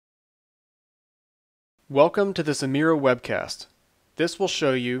Welcome to this Amira webcast. This will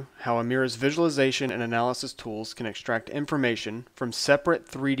show you how Amira's visualization and analysis tools can extract information from separate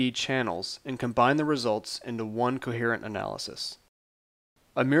 3D channels and combine the results into one coherent analysis.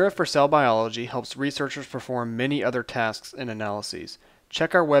 Amira for Cell Biology helps researchers perform many other tasks and analyses.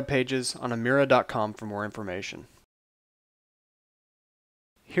 Check our web pages on amira.com for more information.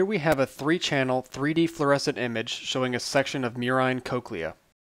 Here we have a 3-channel 3D fluorescent image showing a section of murine cochlea.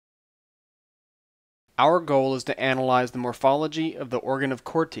 Our goal is to analyze the morphology of the organ of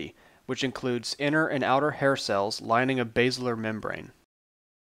Corti, which includes inner and outer hair cells lining a basilar membrane.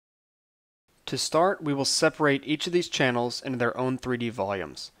 To start, we will separate each of these channels into their own 3D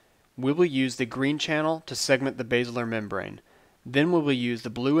volumes. We will use the green channel to segment the basilar membrane. Then we will use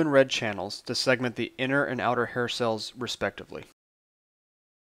the blue and red channels to segment the inner and outer hair cells respectively.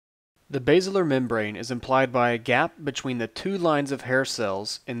 The basilar membrane is implied by a gap between the two lines of hair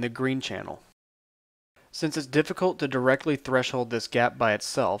cells in the green channel. Since it's difficult to directly threshold this gap by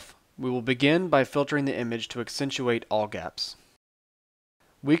itself, we will begin by filtering the image to accentuate all gaps.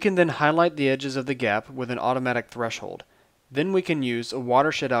 We can then highlight the edges of the gap with an automatic threshold. Then we can use a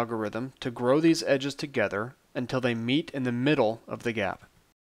watershed algorithm to grow these edges together until they meet in the middle of the gap.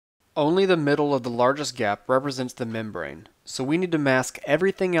 Only the middle of the largest gap represents the membrane, so we need to mask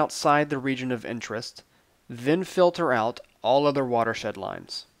everything outside the region of interest, then filter out all other watershed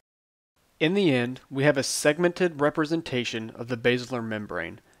lines. In the end, we have a segmented representation of the basilar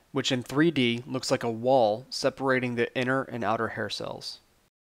membrane, which in 3D looks like a wall separating the inner and outer hair cells.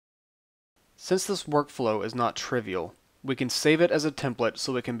 Since this workflow is not trivial, we can save it as a template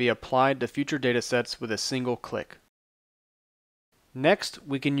so it can be applied to future datasets with a single click. Next,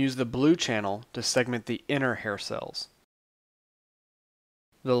 we can use the blue channel to segment the inner hair cells.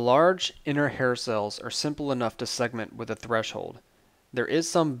 The large inner hair cells are simple enough to segment with a threshold. There is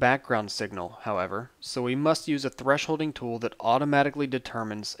some background signal, however, so we must use a thresholding tool that automatically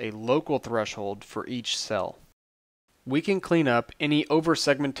determines a local threshold for each cell. We can clean up any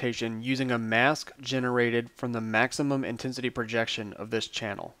over-segmentation using a mask generated from the maximum intensity projection of this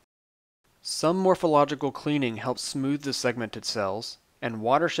channel. Some morphological cleaning helps smooth the segmented cells, and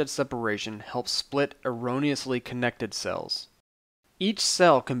watershed separation helps split erroneously connected cells. Each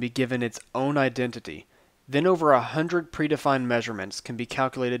cell can be given its own identity. Then over 100 predefined measurements can be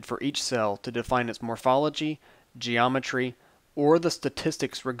calculated for each cell to define its morphology, geometry, or the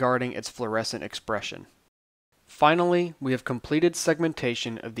statistics regarding its fluorescent expression. Finally, we have completed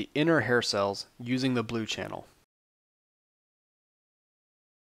segmentation of the inner hair cells using the blue channel.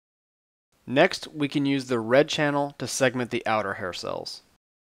 Next, we can use the red channel to segment the outer hair cells.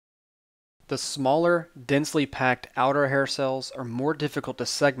 The smaller, densely packed outer hair cells are more difficult to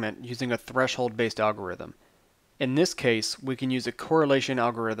segment using a threshold-based algorithm. In this case, we can use a correlation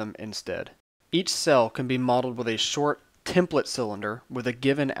algorithm instead. Each cell can be modeled with a short template cylinder with a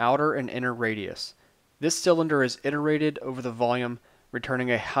given outer and inner radius. This cylinder is iterated over the volume,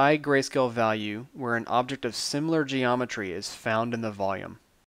 returning a high grayscale value where an object of similar geometry is found in the volume.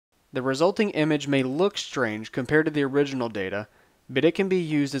 The resulting image may look strange compared to the original data, but it can be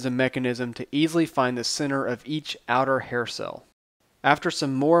used as a mechanism to easily find the center of each outer hair cell. After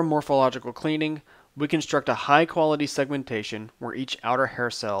some more morphological cleaning, we construct a high-quality segmentation where each outer hair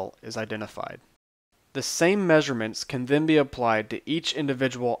cell is identified. The same measurements can then be applied to each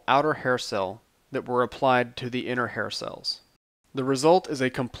individual outer hair cell that were applied to the inner hair cells. The result is a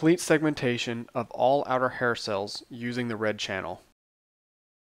complete segmentation of all outer hair cells using the red channel.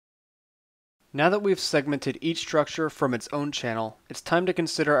 Now that we've segmented each structure from its own channel, it's time to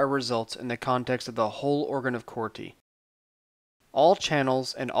consider our results in the context of the whole organ of Corti. All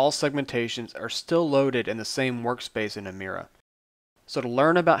channels and all segmentations are still loaded in the same workspace in Amira. So to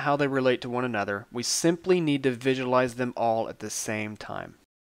learn about how they relate to one another, we simply need to visualize them all at the same time.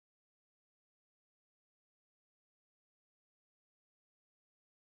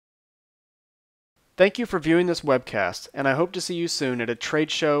 Thank you for viewing this webcast, and I hope to see you soon at a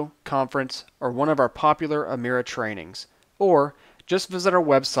trade show, conference, or one of our popular Amira trainings. Or just visit our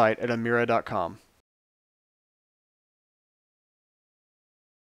website at amira.com.